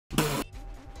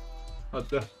What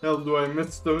the hell do I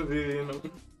miss you know?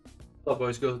 Hello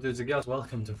boys, girls, dudes and gals,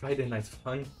 welcome to Friday Night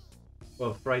Fun.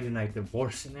 Well, Friday Night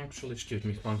Divorcin actually, excuse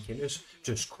me, Funkin is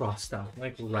just crossed out,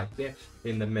 like right there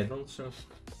in the middle, so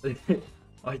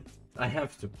I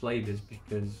have to play this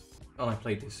because, well, I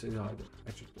played this, you know what,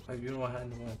 I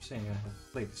know what I'm saying, I have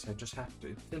to play this, I just have to,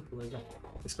 it's simple as that.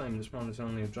 Disclaimer, this round is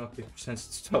only a drop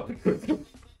 50% topic.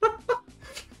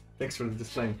 Thanks for the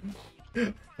disclaimer.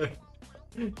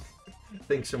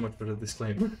 Thanks so much for the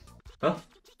disclaimer. Huh?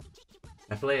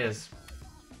 I play as...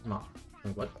 No.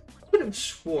 What? I could have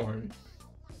sworn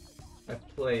I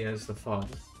play as the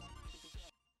father.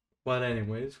 But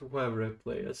anyways, whoever I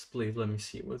play as, please let me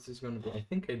see what this gonna be. I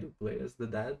think I do play as the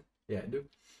dad. Yeah, I do.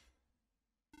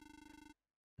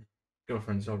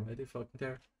 Girlfriend's already fucking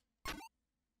there.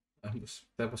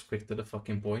 That was quick to the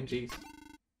fucking point, jeez.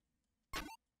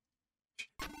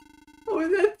 Oh,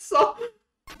 that's so...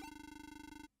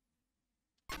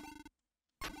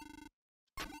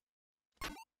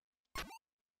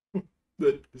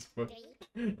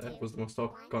 That was the most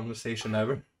awkward conversation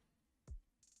ever.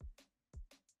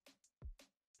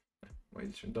 Why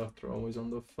is your doctor always on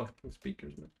the fucking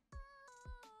speakers, man?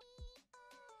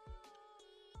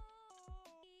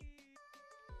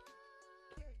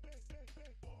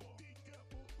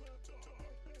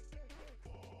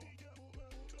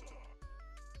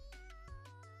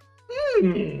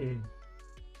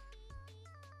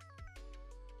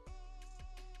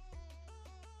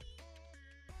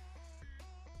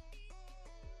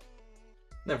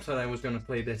 Never thought I was gonna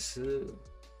play this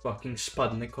fucking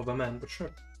Spudnik of a man, but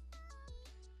sure.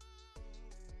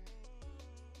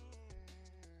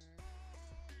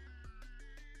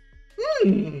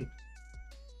 A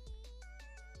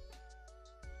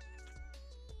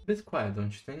bit quiet, don't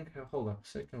you think? Hold up a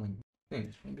second. I think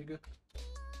this might be good.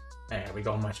 There we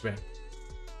go, much better.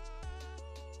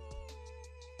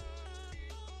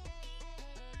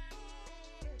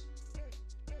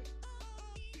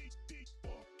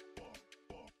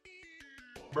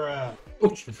 Bruh.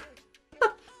 Oh,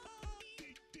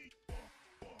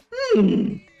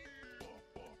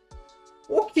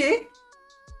 okay.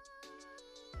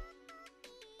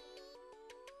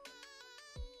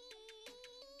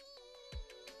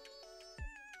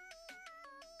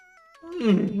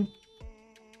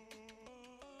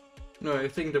 No, I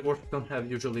think the Divorcin don't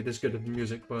have usually this good of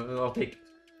music, but I'll take it.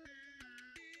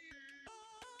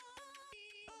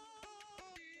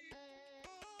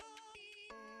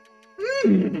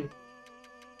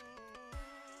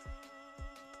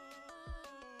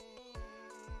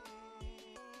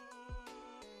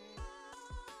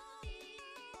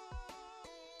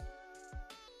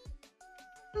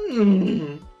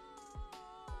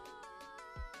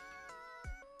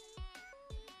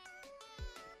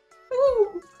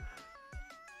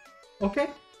 Okay.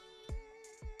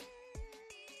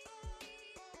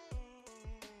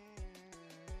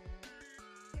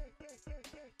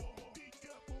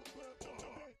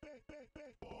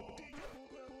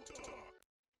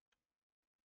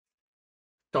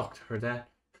 Talk to her, Dad.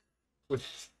 With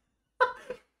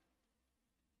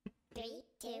 3,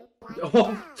 2, 1.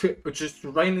 oh, just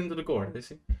right into the gore, you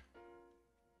see?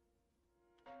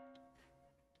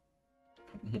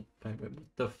 What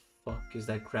the fuck is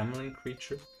that Kremlin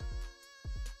creature?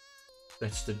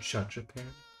 That's the judge,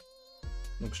 apparently.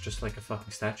 Looks just like a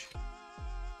fucking statue.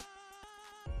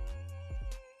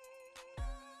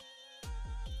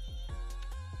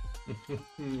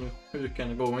 You're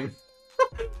kinda going.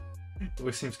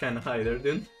 It seems kinda high there,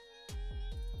 dude.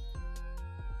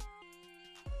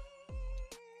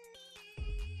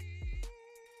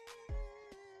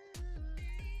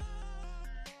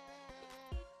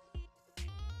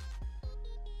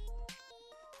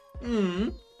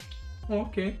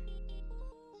 Okay.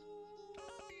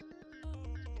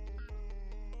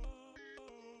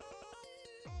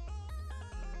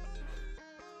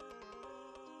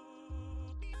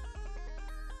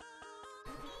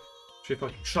 She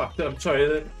fucking shocked. I'm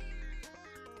sorry.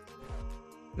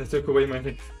 That took away my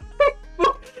thing.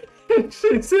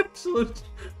 She's absolute.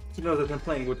 She knows that I'm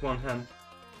playing with one hand.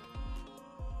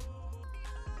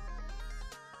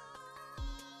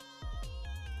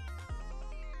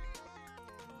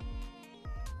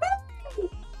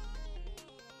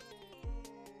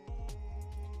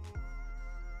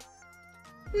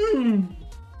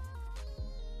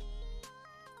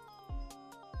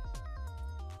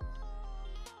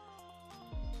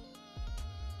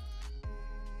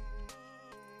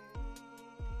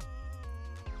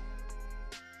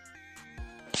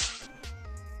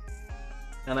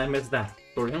 And I missed that.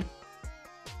 Sorry.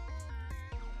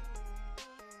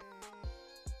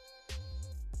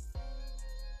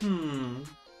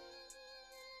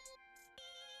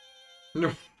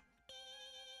 No.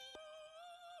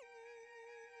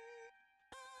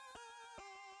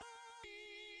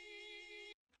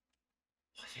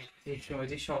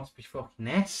 This wants to be fucking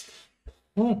nasty.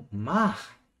 Oh my.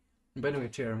 By the way,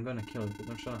 Chair, I'm gonna kill you,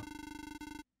 don't shut.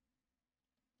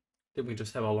 Did we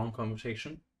just have a long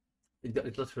conversation? It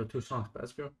literally 2 songs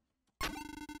past, bro.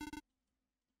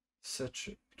 Such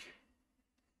a...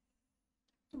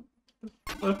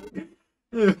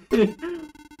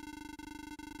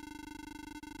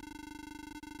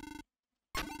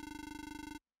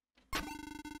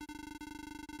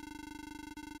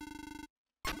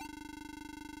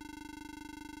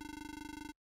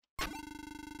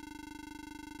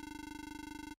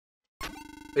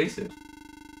 Is it?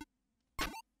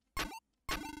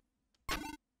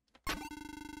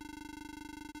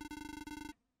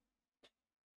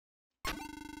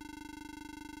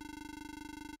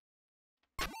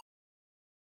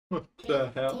 What the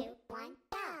hell? 2, 1,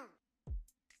 go.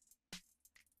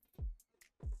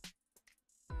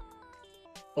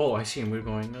 Oh, I see, we're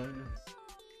going...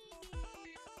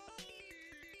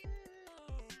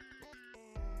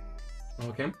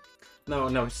 Okay. No,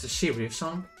 it's the serious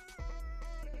song.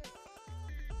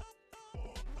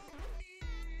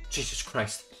 Jesus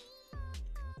Christ.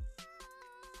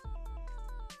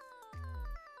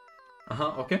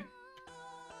 Okay.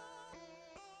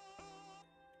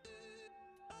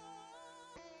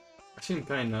 I seem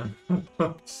kinda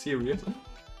serious.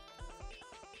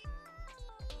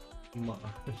 My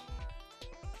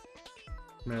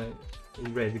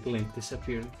red glint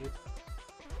disappeared.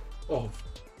 Oh,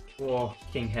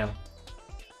 fucking hell.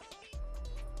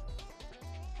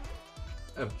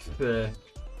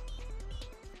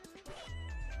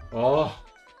 Oh.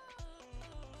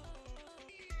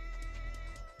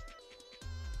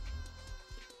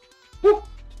 Woo.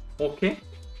 Okay.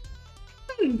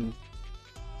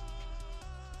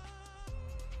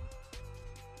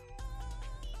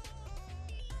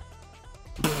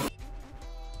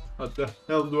 What the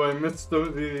hell do I miss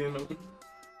those, you know?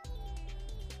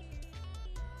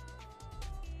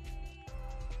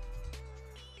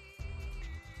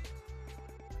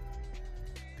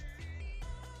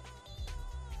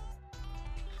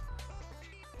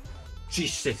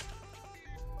 Jesus.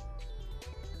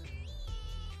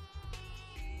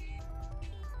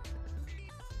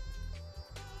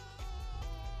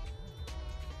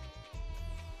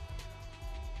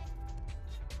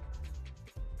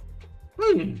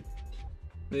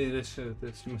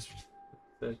 This must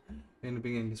be in the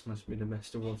beginning. This must be the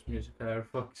best divorce music I ever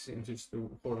fucking seen. Just the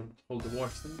whole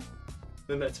divorce thing.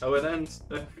 Then that's how it ends.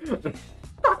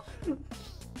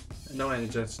 No, and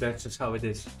that's just how it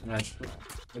is. Right,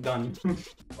 we're done.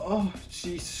 Oh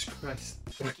Jesus Christ.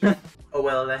 Oh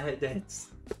well, that's.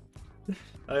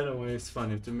 I don't know why it's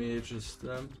funny to me. It's just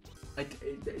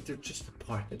it's just a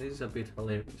part. It is a bit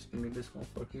hilarious to me. This whole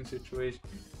fucking situation.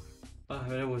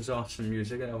 It was awesome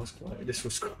music. This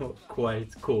was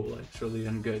quite cool actually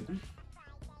and good.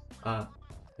 But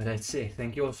that's it.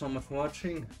 Thank you all so much for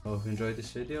watching. Hope you enjoyed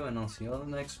this video and I'll see you on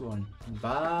the next one.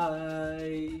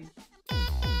 Bye.